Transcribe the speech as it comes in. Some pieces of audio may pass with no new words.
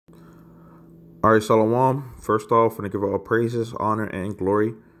All right, Shalom. First off, I'm going to give all praises, honor, and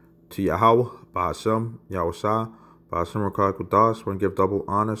glory to Yahweh, Bahashem, Yahushua, Bahashem Rakah Kudas. We're going to give double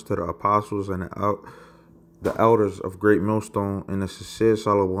honors to the apostles and the elders of Great Millstone, and a sincere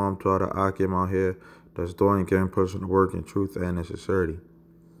Shalom to all the Akim out here that's doing and getting personal work in truth and in sincerity.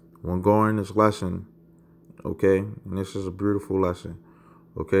 When going this lesson, okay, and this is a beautiful lesson,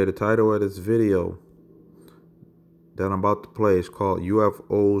 okay, the title of this video that I'm about to play is called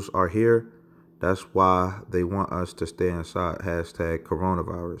UFOs Are Here. That's why they want us to stay inside. Hashtag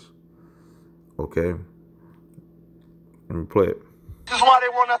coronavirus. Okay. Let me play it. This is why they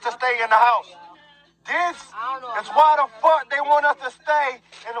want us to stay in the house. This is why the fuck they want us to stay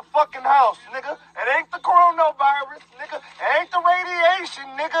in the fucking house, nigga. It ain't the coronavirus, nigga. It ain't the radiation,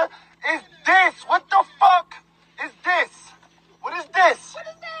 nigga. It's this. What the fuck is this? What is this? What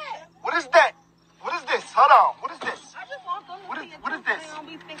is that? What is that? What is this? Hold on. What is this? I just want them to What see is it. what is this? They don't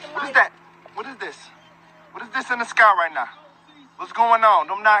be thinking What is like, that? What is this? What is this in the sky right now? What's going on?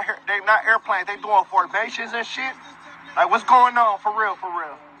 They not airplanes. They doing formations and shit. Like, what's going on for real? For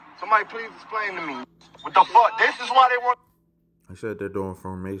real? Somebody please explain to me. What the fuck? This is why they want. I said they're doing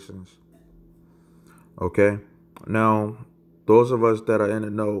formations. Okay. Now, those of us that are in the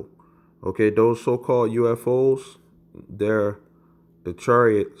know, okay, those so-called UFOs, they're the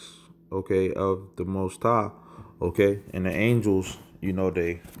chariots, okay, of the Most High, okay, and the angels, you know,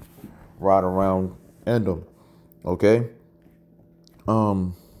 they ride around in them, okay.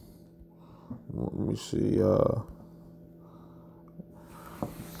 Let me see.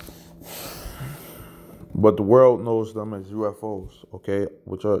 But the world knows them as UFOs, okay,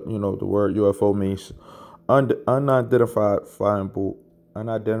 which are, you know, the word UFO means unidentified flying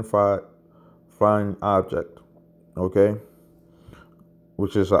object, okay,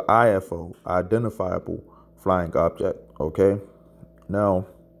 which is an IFO, identifiable flying object, okay. Now,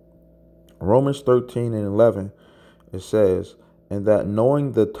 Romans 13 and 11, it says, and that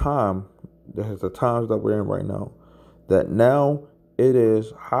knowing the time, there's the times that we're in right now, that now it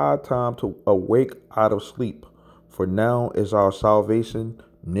is high time to awake out of sleep, for now is our salvation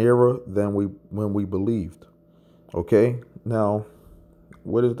nearer than when we believed. Okay, now,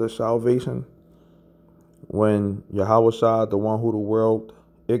 what is the salvation? When Yahweh, the one who the world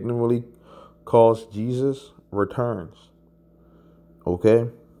ignorantly calls Jesus, returns. Okay,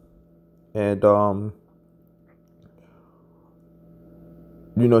 and you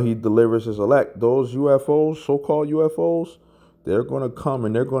know, he delivers his elect. Those UFOs, so-called UFOs, they're going to come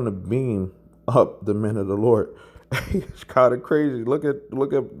and they're going to beam up the men of the Lord. It's kind of crazy. Look at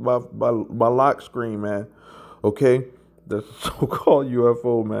my lock screen, man. Okay, that's a so-called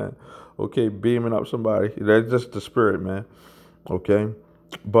UFO, man. Okay, beaming up somebody. That's just the spirit, man. Okay,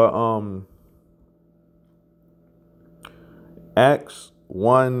 but Acts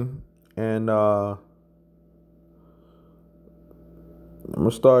 1 and I'm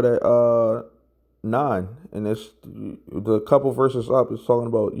gonna start at 9, and it's the couple verses up. It's talking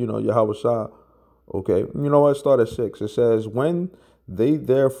about, you know, Yahweh Shah. Okay, you know what? Start at 6. It says, when they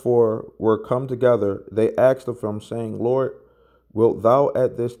therefore were come together, they asked of him, saying, Lord, wilt thou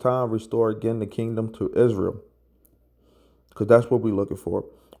at this time restore again the kingdom to Israel? Because that's what we're looking for.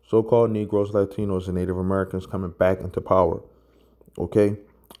 So-called Negroes, Latinos, and Native Americans coming back into power. Okay,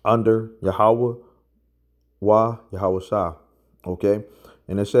 under Yahweh Shah. Okay,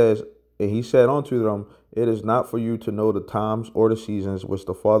 and it says, and he said unto them, it is not for you to know the times or the seasons which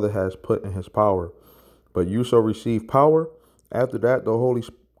the Father has put in his power, but you shall receive power. After that, the Holy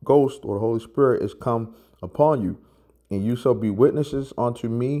Ghost or the Holy Spirit is come upon you, and you shall be witnesses unto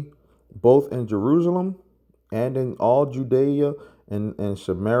me, both in Jerusalem and in all Judea and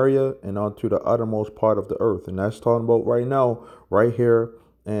Samaria and unto the uttermost part of the earth. And that's talking about right now, right here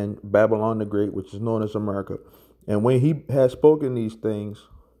in Babylon the Great, which is known as America. And when he had spoken these things,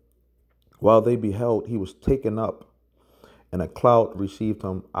 while they beheld, he was taken up, and a cloud received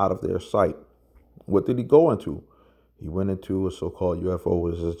him out of their sight. What did he go into? He went into a so-called UFO,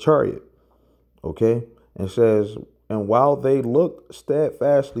 which is a chariot. Okay? And it says, and while they looked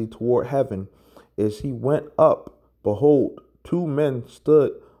steadfastly toward heaven, as he went up, behold, 2 men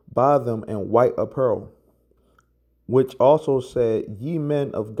stood by them in white apparel, which also said, ye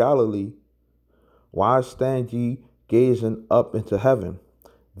men of Galilee, why stand ye gazing up into heaven?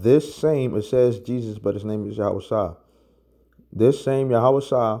 This same, it says Jesus, but his name is Yahweh. This same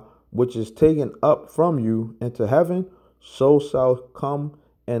Yahweh, which is taken up from you into heaven, so shall come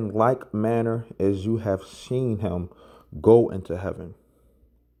in like manner as you have seen him go into heaven.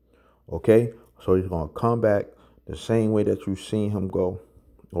 Okay, so he's going to come back the same way that you've seen him go.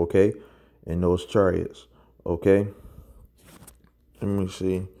 Okay, in those chariots. Okay, let me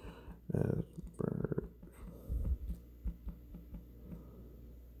see.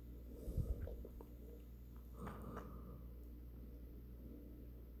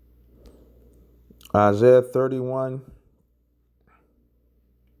 Isaiah 31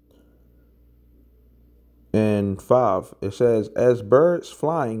 and 5. It says, as birds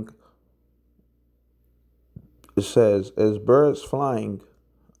flying, it says, as birds flying,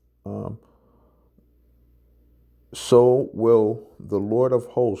 um, so will the Lord of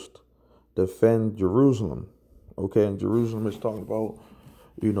hosts defend Jerusalem. Okay, and Jerusalem is talking about,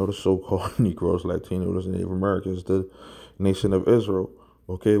 the so-called Negroes, Latinos, and Native Americans, the nation of Israel.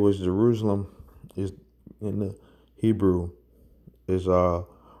 Okay, which Jerusalem is in the Hebrew is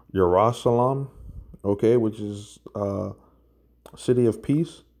Jerusalem. Okay, which is city of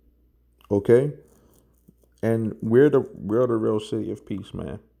peace. Okay, and we're the real city of peace,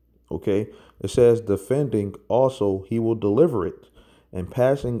 man. Okay, it says defending also he will deliver it, and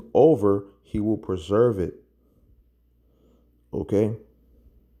passing over he will preserve it. Okay,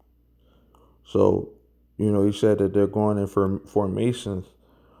 so he said that they're going in for formations.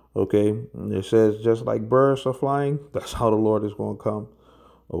 Okay, and it says just like birds are flying, that's how the Lord is going to come.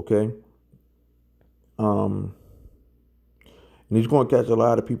 Okay, um, and he's going to catch a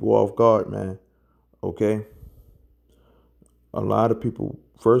lot of people off guard, man. Okay, a lot of people.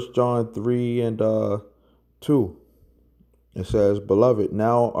 First John 3 and 2. It says, beloved,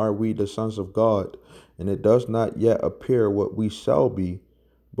 now are we the sons of God, and it does not yet appear what we shall be,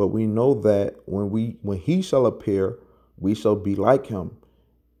 but we know that when he shall appear, we shall be like him,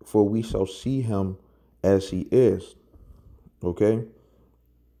 for we shall see him as he is. Okay.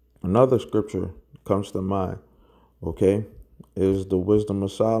 Another scripture comes to mind. Okay, is the Wisdom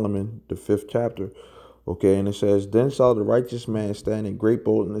of Solomon, the 5th chapter. Okay, and it says, then shall the righteous man stand in great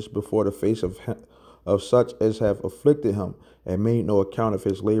boldness before the face of such as have afflicted him and made no account of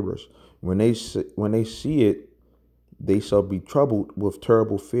his labors. When they see it, they shall be troubled with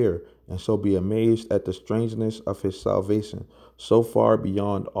terrible fear, and shall be amazed at the strangeness of his salvation, so far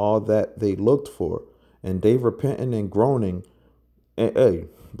beyond all that they looked for. And they repenting and groaning, and hey,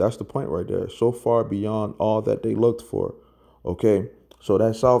 that's the point right there. So far beyond all that they looked for. Okay, so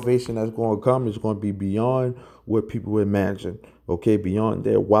that salvation that's going to come is going to be beyond what people imagine. Okay, beyond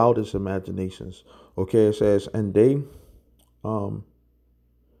their wildest imaginations. Okay, it says, and they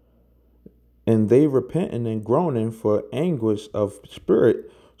repenting and groaning for anguish of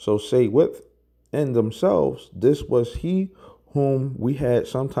spirit. So say within themselves, this was he whom we had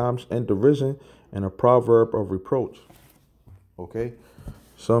sometimes in derision and a proverb of reproach. Okay,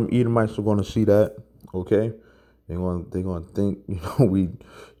 some Edomites are going to see that. Okay, they're going to think we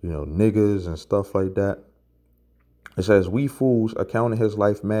niggas and stuff like that. It says, we fools accounted his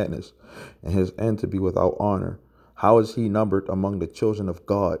life madness and his end to be without honor. How is he numbered among the children of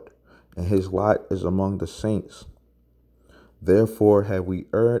God, and his lot is among the saints? Therefore have we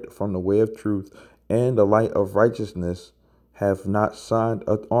erred from the way of truth, and the light of righteousness have not shined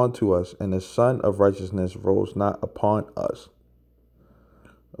unto us, and the sun of righteousness rose not upon us.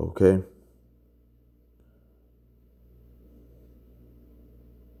 Okay.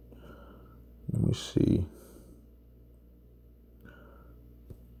 Let me see.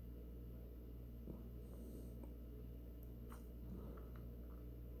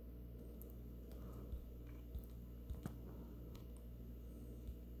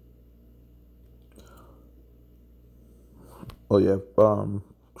 Oh yeah,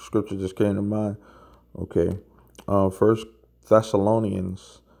 scripture just came to mind. Okay, First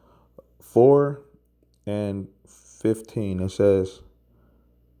Thessalonians 4:15. It says,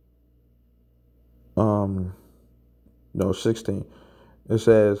 no, 16. It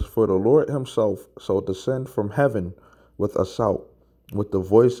says, for the Lord himself shall descend from heaven with a shout, with the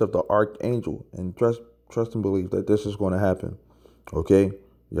voice of the archangel, and trust and believe that this is going to happen. Okay,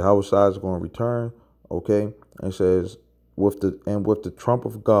 Yahweh Shai is going to return. Okay, and it says, with the trump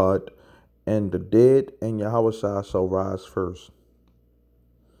of God, and the dead and Yahweh Shai shall rise first.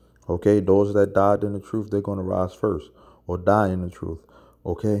 Okay, those that died in the truth, they're going to rise first, or die in the truth.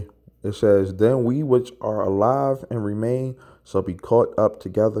 Okay, it says, then we which are alive and remain shall be caught up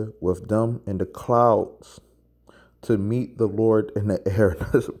together with them in the clouds to meet the Lord in the air.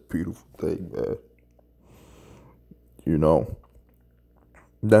 That's a beautiful thing, man.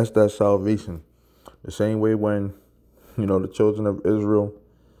 That's that salvation. The same way when, the children of Israel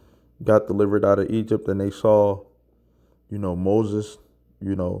got delivered out of Egypt and they saw, Moses,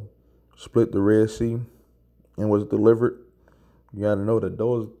 split the Red Sea and was delivered. You got to know that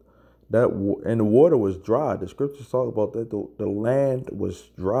and the water was dry. The scriptures talk about that. The land was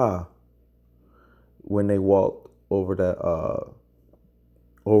dry when they walked over that,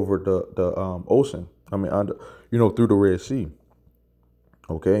 over the ocean. I mean, through the Red Sea.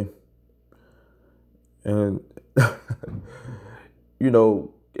 Okay. And,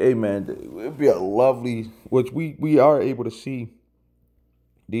 Hey man, it'd be a lovely, which we are able to see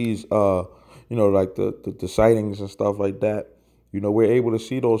these like the sightings and stuff like that. We're able to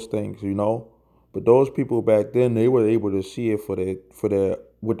see those things. But those people back then, they were able to see it for their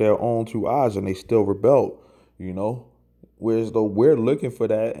with their own two eyes, and they still rebelled, you know. Whereas though we're looking for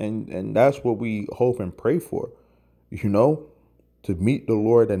that, and that's what we hope and pray for, you know, to meet the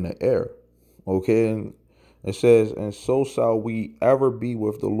Lord in the air. Okay, and it says, and so shall we ever be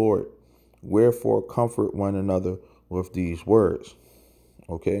with the Lord. Wherefore comfort one another with these words.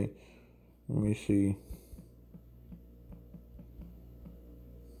 Okay, let me see.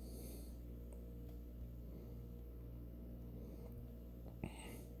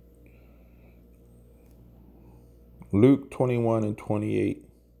 Luke 21 and 28.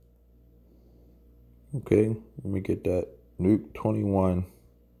 Okay, let me get that. Luke 21,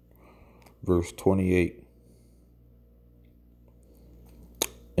 verse 28.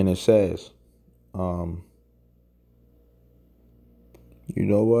 And it says, you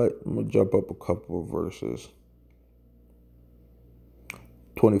know what? I'm going to jump up a couple of verses.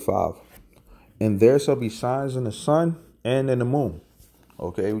 25. And there shall be signs in the sun and in the moon.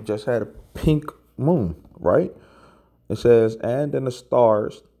 Okay, we just had a pink moon, right? It says, and in the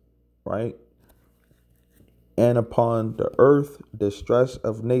stars, right? And upon the earth distress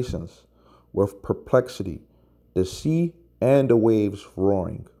of nations with perplexity, the sea and the waves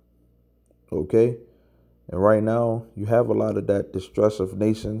roaring. Okay? And right now, you have a lot of that distress of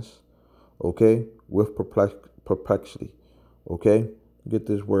nations, okay, with perplexity. Okay? Get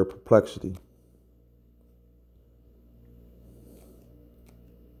this word perplexity.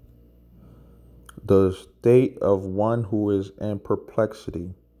 The state of one who is in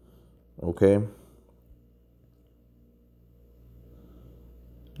perplexity. Okay?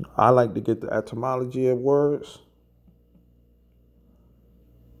 I like to get the etymology of words.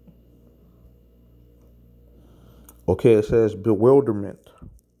 Okay, it says bewilderment.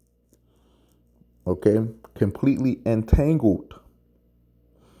 Okay, completely entangled.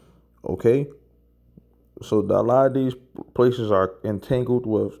 Okay, so a lot of these places are entangled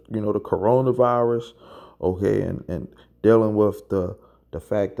with, the coronavirus. Okay, and dealing with the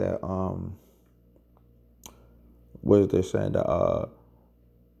fact that what is they saying,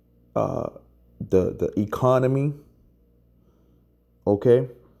 the economy. Okay.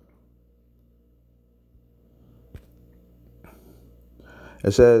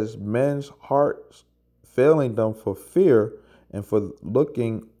 It says men's hearts failing them for fear and for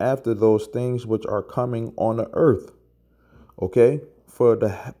looking after those things which are coming on the earth. Okay? For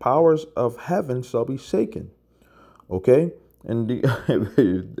the powers of heaven shall be shaken. Okay? And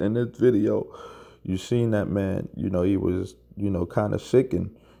in this video, you seen that man, he was, kind of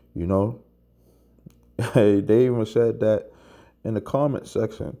sickened, Hey, they even said that in the comment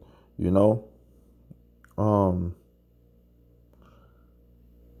section,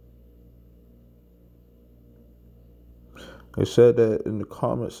 They said that in the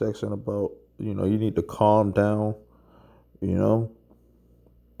comment section about, you need to calm down, you know.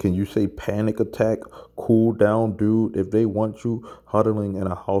 Can you say panic attack, cool down, dude? If they want you, huddling in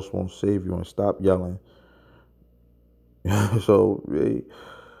a house won't save you, and stop yelling. So,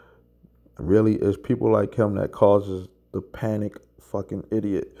 really, it's people like him that causes the panic fucking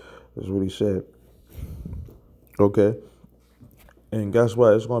idiot. That's what he said. Okay. And guess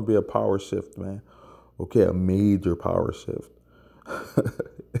what? It's going to be a power shift, man. Okay, a major power shift.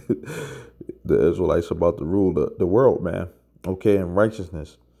 The Israelites about to rule the world, man. Okay, in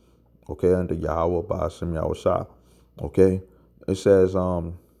righteousness. Okay, under Yahweh, Ba'ashem, Yahweh Shah. Okay, it says,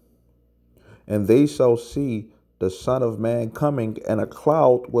 and they shall see the Son of Man coming in a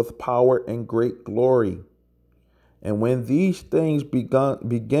cloud with power and great glory. And when these things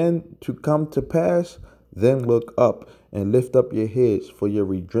begin to come to pass, then look up and lift up your heads, for your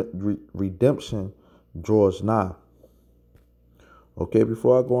redemption draws nigh. Okay,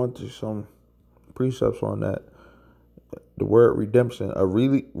 before I go into some precepts on that, the word redemption, a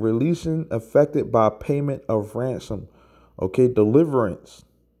releasing affected by payment of ransom. Okay, deliverance.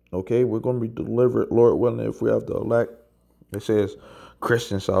 Okay, we're going to be delivered, Lord willing, if we have the elect. It says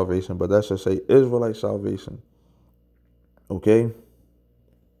Christian salvation, but that should say Israelite salvation. Okay,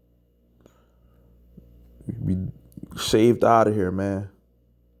 be saved out of here, man.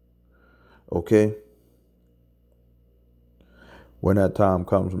 Okay, when that time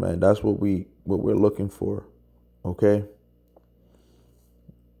comes, man, that's what we're looking for. Okay,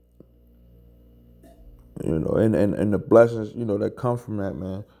 and the blessings, that come from that,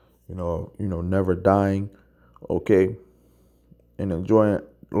 man. Never dying. Okay, and enjoying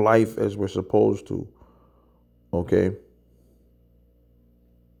life as we're supposed to. Okay.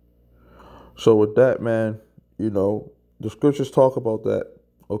 So with that, man, the scriptures talk about that.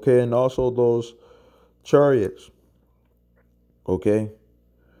 Okay, and also those chariots. Okay,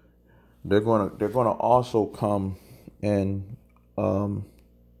 they're gonna also come and um,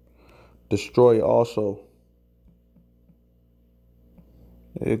 destroy. Also,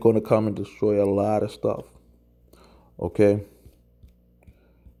 they're gonna come and destroy a lot of stuff. Okay,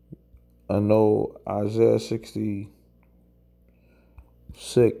 I know Isaiah 66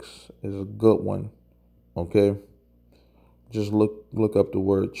 is a good one. Okay, just look up the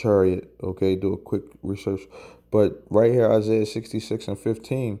word chariot. Okay, do a quick research. But right here, Isaiah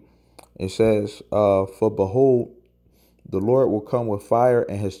 66:15, it says, "For behold, the Lord will come with fire,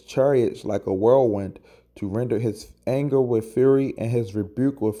 and his chariots like a whirlwind, to render his anger with fury and his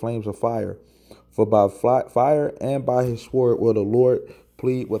rebuke with flames of fire. For by fire and by his sword will the Lord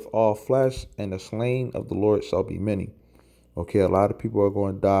plead with all flesh, and the slain of the Lord shall be many." Okay, a lot of people are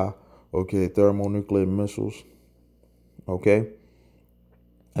going to die. Okay, thermonuclear missiles. Okay,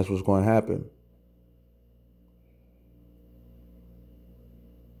 that's what's going to happen.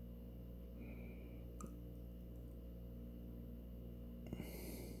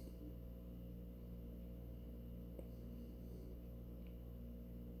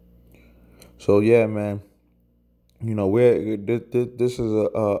 So yeah, man. We're this is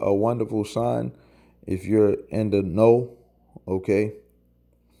a wonderful sign if you're in the know, okay,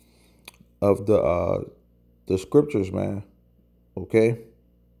 of the scriptures, man. Okay,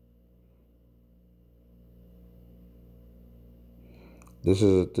 this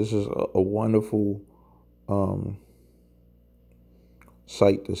is a wonderful um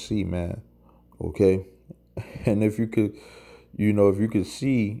sight to see, man. Okay, and if you could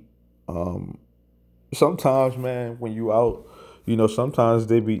see, um, sometimes, man, when you out, sometimes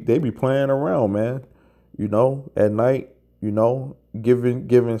they be playing around, man. At night,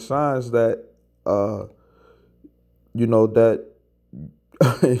 giving signs that uh that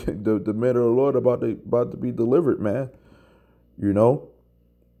the men of the Lord about to be delivered, man. You know,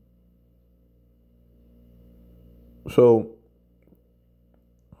 so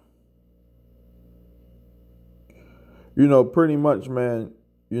pretty much, man.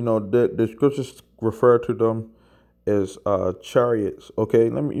 The scriptures refer to them as chariots. Okay,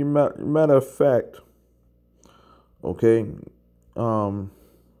 matter of fact. Okay, um,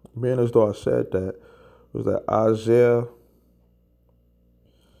 being as though I said that, was that Isaiah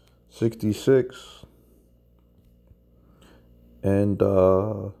 66 and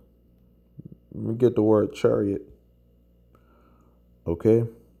let me get the word chariot. Okay,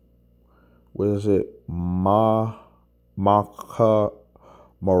 what is it? Maka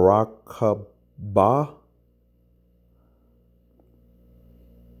Marakaba.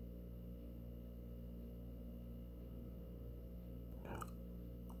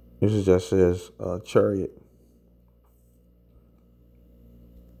 This just says chariot.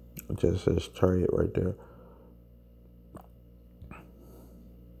 It just says chariot right there.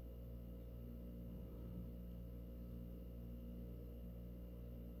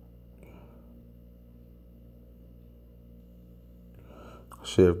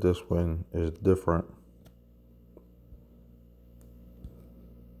 See if this one is different.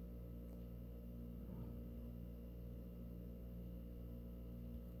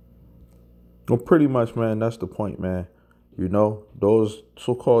 Well, pretty much, man, that's the point, man. Those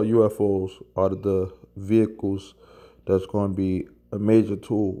so-called UFOs are the vehicles that's going to be a major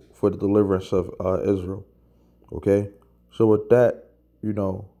tool for the deliverance of Israel. Okay? So with that,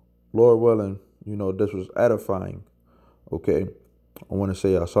 Lord willing, this was edifying. Okay? I want to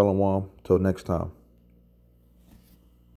say Shalom till next time.